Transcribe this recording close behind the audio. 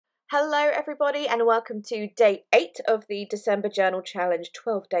Hello everybody and welcome to day 8 of the December Journal Challenge,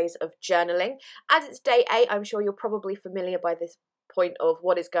 12 days of journaling. As it's day 8, I'm sure you're probably familiar by this point of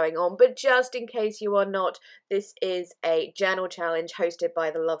what is going on, but just in case you are not, this is a journal challenge hosted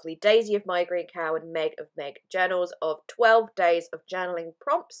by the lovely Daisy of My Green Cow and Meg of Meg Journals of 12 days of journaling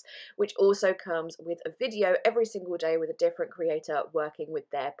prompts, which also comes with a video every single day with a different creator working with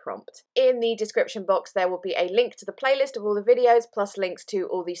their prompt. In the description box there will be a link to the playlist of all the videos plus links to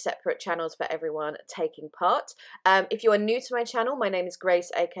all the separate channels for everyone taking part. If you are new to my channel, my name is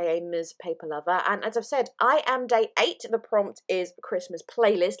Grace aka ms.paperlover, and as I've said, I am day 8. The prompt is Christmas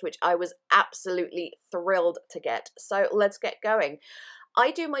playlist, which I was absolutely thrilled to get. So let's get going. I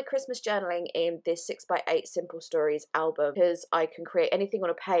do my Christmas journaling in this 6x8 Simple Stories album because I can create anything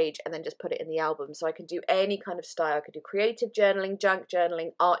on a page and then just put it in the album. So I can do any kind of style. I could do creative journaling, junk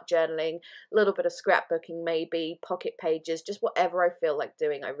journaling, art journaling, a little bit of scrapbooking maybe, pocket pages, just whatever I feel like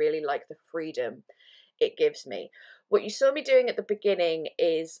doing. I really like the freedom it gives me. What you saw me doing at the beginning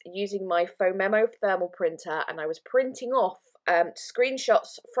is using my Faux Memo thermal printer, and I was printing off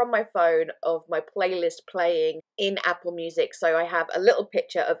screenshots from my phone of my playlist playing in Apple Music. So I have a little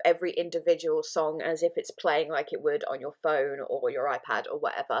picture of every individual song as if it's playing like it would on your phone or your iPad or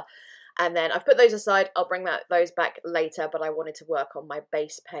whatever. And then I've put those aside. I'll bring those back later, but I wanted to work on my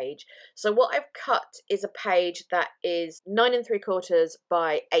base page. So what I've cut is a page that is 9 3/4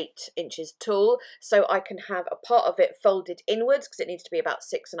 by 8 inches tall. So I can have a part of it folded inwards because it needs to be about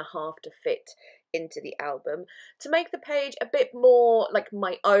 6.5 to fit into the album. To make the page a bit more like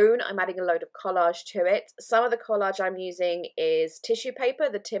my own, I'm adding a load of collage to it. Some of the collage I'm using is tissue paper,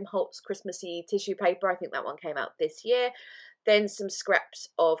 the Tim Holtz Christmassy tissue paper. I think that one came out this year. Then some scraps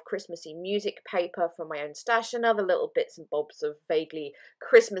of Christmassy music paper from my own stash, and other little bits and bobs of vaguely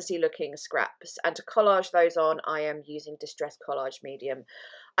Christmassy looking scraps. And to collage those on, I am using Distress Collage Medium.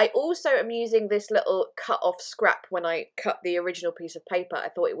 I also am using this little cut off scrap when I cut the original piece of paper. I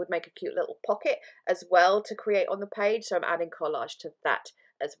thought it would make a cute little pocket as well to create on the page, so I'm adding collage to that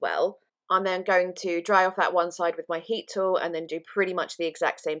as well. I'm then going to dry off that one side with my heat tool and then do pretty much the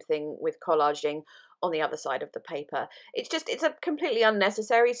exact same thing with collaging on the other side of the paper. It's a completely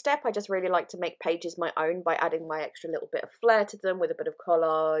unnecessary step. I just really like to make pages my own by adding my extra little bit of flair to them with a bit of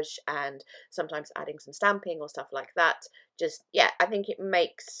collage and sometimes adding some stamping or stuff like that. Just, yeah, I think it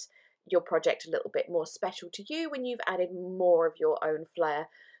makes your project a little bit more special to you when you've added more of your own flair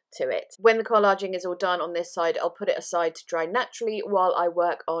to it. When the collaging is all done on this side, I'll put it aside to dry naturally while I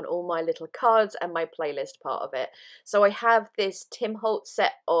work on all my little cards and my playlist part of it. So I have this Tim Holtz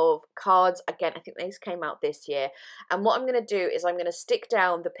set of cards. Again, I think these came out this year. And what I'm going to do is I'm going to stick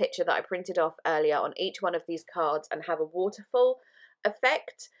down the picture that I printed off earlier on each one of these cards and have a waterfall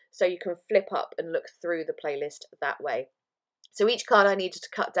effect, so you can flip up and look through the playlist that way. So each card I needed to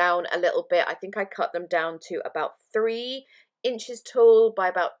cut down a little bit. I think I cut them down to about 3 inches tall by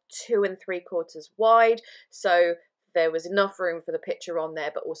about 2 3/4 wide, so there was enough room for the picture on there,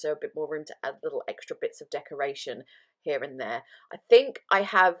 but also a bit more room to add little extra bits of decoration here and there. I think I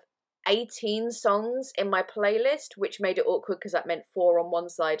have 18 songs in my playlist, which made it awkward because that meant 4 on one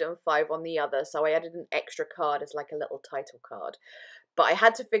side and 5 on the other, so I added an extra card as like a little title card. But I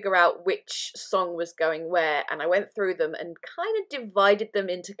had to figure out which song was going where, and I went through them and kind of divided them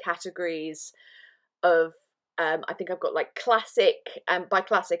into categories of I think I've got like classic, and by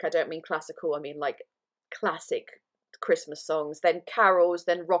classic I don't mean classical, I mean like classic Christmas songs, then carols,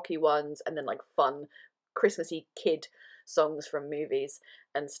 then rocky ones, and then like fun Christmassy kid songs from movies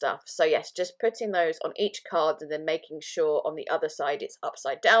and stuff. So yes, just putting those on each card and then making sure on the other side it's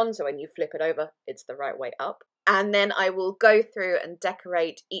upside down, so when you flip it over it's the right way up. And then I will go through and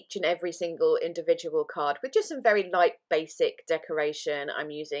decorate each and every single individual card with just some very light basic decoration. I'm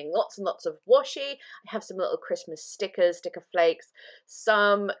using lots and lots of washi. I have some little Christmas stickers, sticker flakes,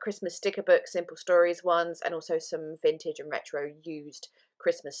 some Christmas sticker books, Simple Stories ones, and also some vintage and retro used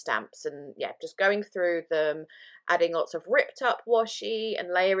Christmas stamps. And yeah, just going through them, adding lots of ripped up washi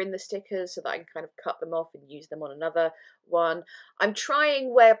and layering the stickers so that I can kind of cut them off and use them on another one. I'm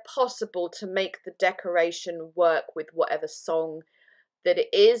trying where possible to make the decoration work with whatever song that it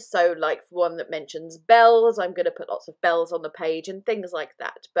is. So like for one that mentions bells, I'm going to put lots of bells on the page and things like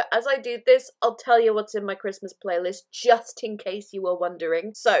that. But as I do this, I'll tell you what's in my Christmas playlist just in case you were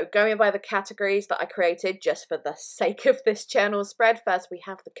wondering. So going by the categories that I created just for the sake of this channel spread, first we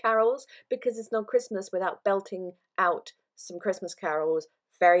have the carols, because it's not Christmas without belting out some Christmas carols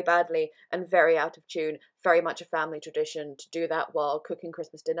very badly and very out of tune. Very much a family tradition to do that while cooking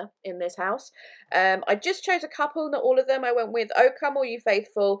Christmas dinner in this house. I just chose a couple, not all of them. I went with "O Come All You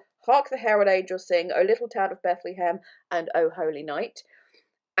Faithful," "Hark the Herald Angels Sing," "O Little Town of Bethlehem," and "O Holy Night."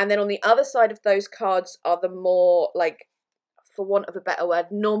 And then on the other side of those cards are the more, like, for want of a better word,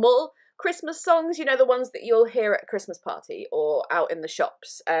 normal Christmas songs, you know, the ones that you'll hear at a Christmas party or out in the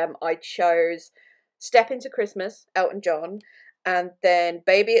shops. I chose Step Into Christmas, Elton John, and then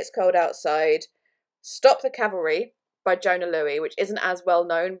Baby It's Cold Outside, Stop the Cavalry by Jonah Louie, which isn't as well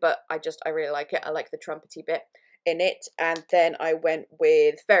known, but I really like it. I like the trumpety bit in it. And then I went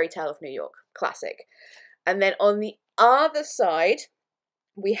with Fairy Tale of New York, classic. And then on the other side,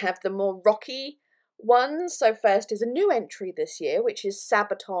 we have the more rocky ones. So first is a new entry this year, which is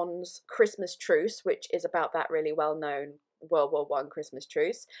Sabaton's Christmas Truce, which is about that really well-known World War I Christmas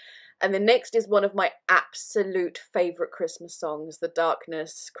truce. And the next is one of my absolute favourite Christmas songs, The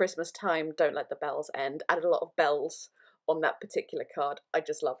Darkness, Christmas Time, Don't Let the Bells End. Added a lot of bells on that particular card. I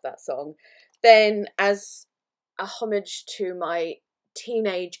just love that song. Then, as a homage to my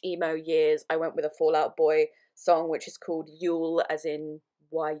teenage emo years, I went with a Fall Out Boy song, which is called Yule, as in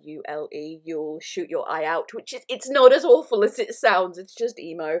Y-U-L-E, Yule, Shoot Your Eye Out, which is, it's not as awful as it sounds, it's just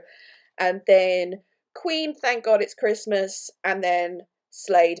emo. And then Queen, Thank God It's Christmas, and then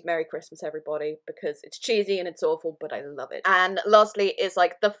Slade, Merry Christmas Everybody, because it's cheesy and it's awful, but I love it. And lastly is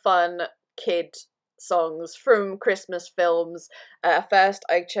like the fun kid songs from Christmas films. First,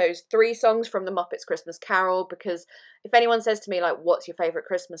 I chose 3 songs from The Muppets Christmas Carol, because if anyone says to me, like, what's your favourite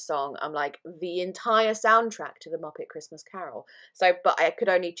Christmas song? I'm like, the entire soundtrack to The Muppet Christmas Carol. So, but I could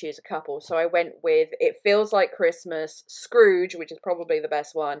only choose a couple, so I went with It Feels Like Christmas, Scrooge, which is probably the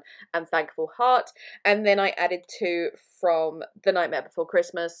best one, and Thankful Heart. And then I added 2 from The Nightmare Before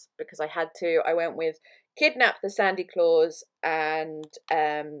Christmas, because I had to. I went with Kidnap the Sandy Claus and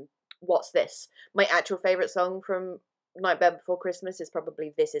What's This? My actual favourite song from Nightmare Before Christmas is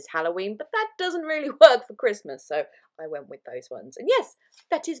probably This Is Halloween, but that doesn't really work for Christmas, so I went with those ones. And yes,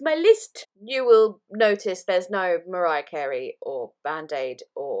 that is my list. You will notice there's no Mariah Carey or Band-Aid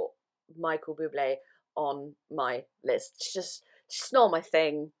or Michael Bublé on my list. It's just not my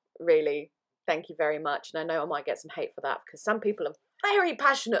thing, really. Thank you very much. And I know I might get some hate for that, because some people are very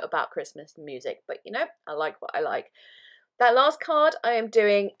passionate about Christmas music, but you know, I like what I like. That last card I am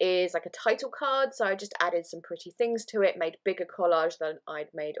doing is like a title card, so I just added some pretty things to it, made bigger collage than I'd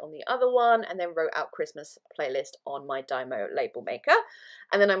made on the other one, and then wrote out Christmas playlist on my Dymo label maker.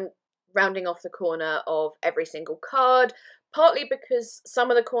 And then I'm rounding off the corner of every single card, partly because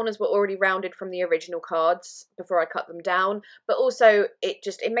some of the corners were already rounded from the original cards before I cut them down, but also it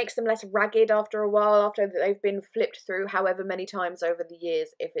makes them less ragged after a while, after they've been flipped through however many times over the years.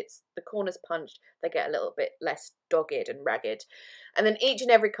 If it's the corners punched, they get a little bit less dogged and ragged. And then each and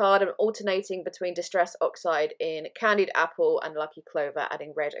every card I'm alternating between Distress Oxide in Candied Apple and Lucky Clover,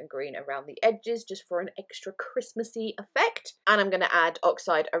 adding red and green around the edges just for an extra Christmassy effect. And I'm going to add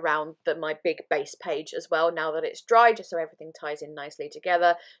Oxide around my big base page as well now that it's dry, just so everything ties in nicely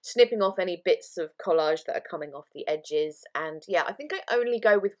together, snipping off any bits of collage that are coming off the edges. And yeah, I think I only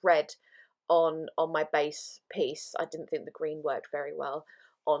go with red on my base piece. I didn't think the green worked very well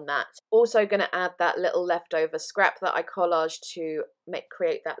on that. Also going to add that little leftover scrap that I collaged to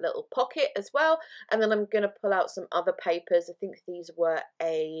create that little pocket as well. And then I'm going to pull out some other papers. I think these were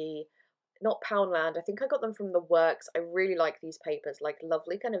not Poundland, I think I got them from The Works. I really like these papers, like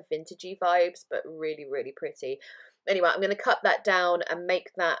lovely kind of vintagey vibes, but really, really pretty. Anyway, I'm going to cut that down and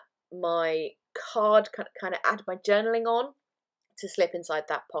make that my card, kind of add my journaling on to slip inside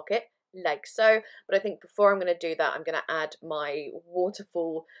that pocket, like so. But I think before I'm going to do that, I'm going to add my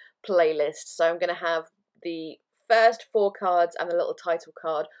waterfall playlist. So I'm going to have the first 4 cards and the little title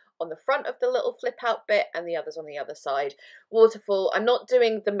card on the front of the little flip out bit and the others on the other side. Waterfall, I'm not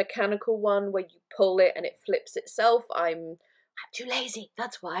doing the mechanical one where you pull it and it flips itself. I'm too lazy,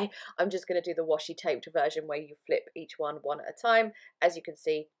 that's why. I'm just going to do the washi taped version where you flip each one at a time. As you can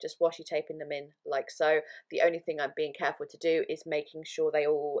see, just washi taping them in like so. The only thing I'm being careful to do is making sure they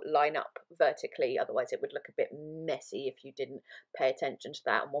all line up vertically, otherwise it would look a bit messy if you didn't pay attention to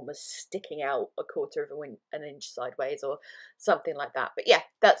that and one was sticking out a quarter of an inch sideways or something like that. But yeah,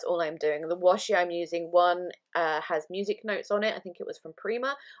 that's all I'm doing. The washi I'm using, one has music notes on it. I think it was from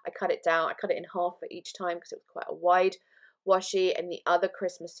Prima. I cut it down, I cut it in half for each time because it was quite a wide washi, and the other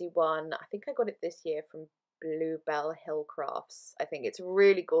Christmassy one, I think I got it this year from Bluebell Hill Crafts. I think it's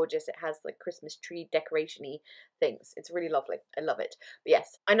really gorgeous. It has like Christmas tree decoration-y things. It's really lovely. I love it. But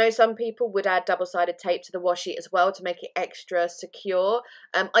yes, I know some people would add double-sided tape to the washi as well to make it extra secure.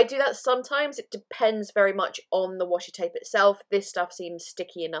 I do that sometimes. It depends very much on the washi tape itself. This stuff seems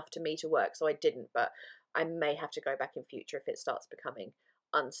sticky enough to me to work, so I didn't, but I may have to go back in future if it starts becoming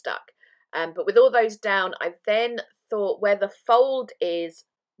unstuck. But with all those down, I then thought where the fold is,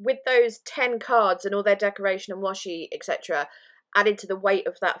 with those 10 cards and all their decoration and washi, etc., added to the weight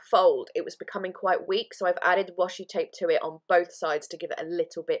of that fold, it was becoming quite weak, so I've added washi tape to it on both sides to give it a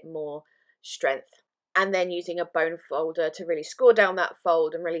little bit more strength. And then using a bone folder to really score down that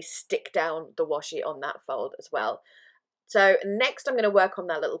fold and really stick down the washi on that fold as well. So next I'm going to work on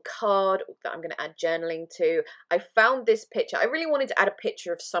that little card that I'm going to add journaling to. I found this picture. I really wanted to add a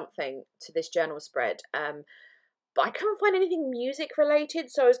picture of something to this journal spread, but I couldn't find anything music related,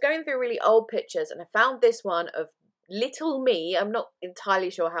 so I was going through really old pictures and I found this one of little me. I'm not entirely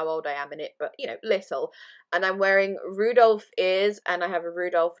sure how old I am in it, but you know, little. And I'm wearing Rudolph ears and I have a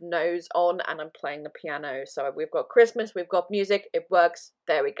Rudolph nose on and I'm playing the piano. So we've got Christmas, we've got music, it works,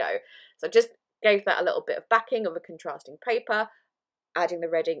 there we go. So just gave that a little bit of backing of a contrasting paper, adding the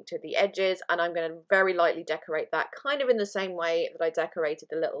red ink to the edges, and I'm going to very lightly decorate that kind of in the same way that I decorated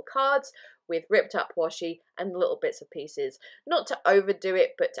the little cards, with ripped up washi and little bits of pieces. Not to overdo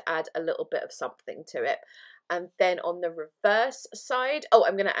it, but to add a little bit of something to it. And then on the reverse side, oh,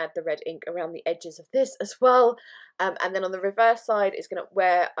 I'm going to add the red ink around the edges of this as well. And then on the reverse side is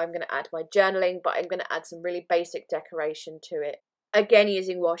where I'm going to add my journaling, but I'm going to add some really basic decoration to it. Again,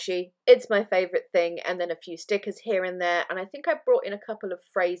 using washi, it's my favourite thing, and then a few stickers here and there, and I think I brought in a couple of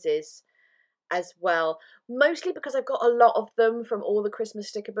phrases as well, mostly because I've got a lot of them from all the Christmas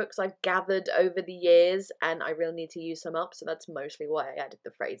sticker books I've gathered over the years and I really need to use some up, so that's mostly why I added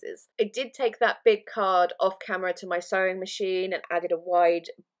the phrases. I did take that big card off camera to my sewing machine and added a wide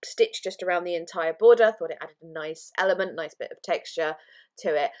stitch just around the entire border. I thought it added a nice element, nice bit of texture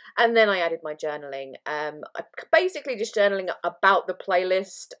to it. And then I added my journaling. I'm basically just journaling about the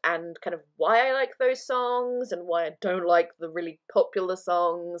playlist and kind of why I like those songs and why I don't like the really popular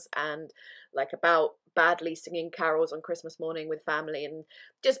songs, and like about badly singing carols on Christmas morning with family and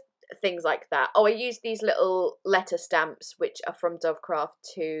just things like that. Oh, I used these little letter stamps which are from Dovecraft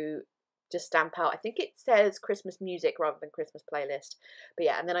to just stamp out. I think it says Christmas music rather than Christmas playlist. But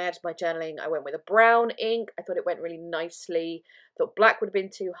yeah, and then I added my journaling. I went with a brown ink. I thought it went really nicely. Thought black would have been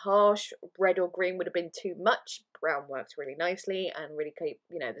too harsh. Red or green would have been too much. Brown works really nicely and really keep,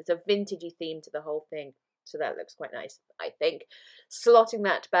 you know, there's a vintagey theme to the whole thing. So that looks quite nice, I think. Slotting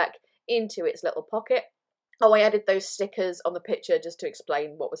that back into its little pocket. Oh, I added those stickers on the picture just to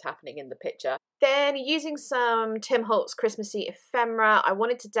explain what was happening in the picture. Then using some Tim Holtz Christmassy ephemera, I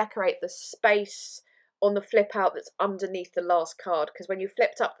wanted to decorate the space on the flip out that's underneath the last card, because when you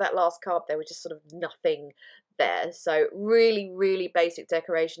flipped up that last card there was just sort of nothing there. So really, really basic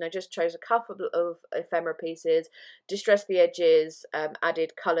decoration. I just chose a couple of ephemera pieces, distressed the edges,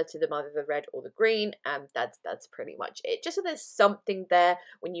 added colour to them, either the red or the green, and that's pretty much it. Just so there's something there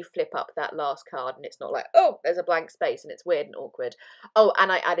when you flip up that last card and it's not like, oh, there's a blank space and it's weird and awkward. Oh,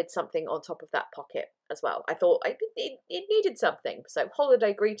 and I added something on top of that pocket as well. I thought it needed something. So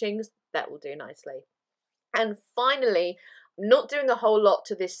holiday greetings, that will do nicely. And finally, I'm not doing a whole lot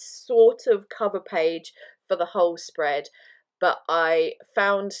to this sort of cover page for the whole spread, but I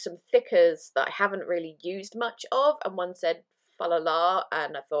found some thickers that I haven't really used much of, and one said fa la la,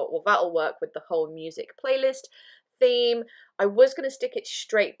 and I thought, well, that'll work with the whole music playlist theme. I was going to stick it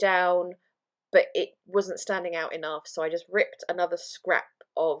straight down, but it wasn't standing out enough, so I just ripped another scrap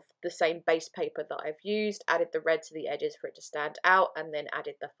of the same base paper that I've used, added the red to the edges for it to stand out, and then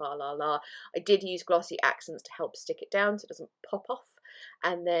added the fa la la. I did use glossy accents to help stick it down so it doesn't pop off.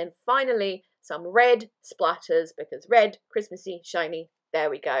 And then finally some red splatters, because red, Christmassy, shiny, there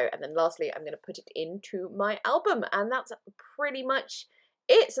we go. And then lastly I'm going to put it into my album, and that's pretty much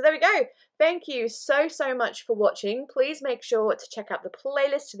it. So there we go. Thank you so much for watching. Please make sure to check out the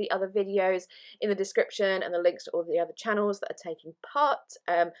playlist to the other videos in the description and the links to all the other channels that are taking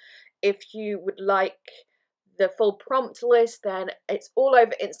part. If you would like the full prompt list, then it's all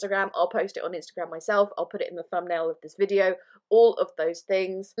over Instagram. I'll post it on Instagram myself. I'll put it in the thumbnail of this video, all of those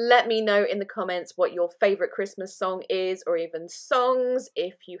things. Let me know in the comments what your favourite Christmas song is, or even songs.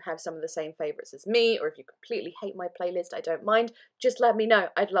 If you have some of the same favourites as me, or if you completely hate my playlist, I don't mind. Just let me know.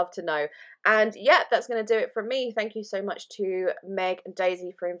 I'd love to know. And yeah, that's going to do it from me. Thank you so much to Meg and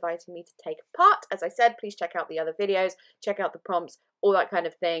Daisy for inviting me to take part. As I said, please check out the other videos, check out the prompts, all that kind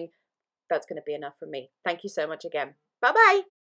of thing. That's going to be enough from me. Thank you so much again. Bye-bye.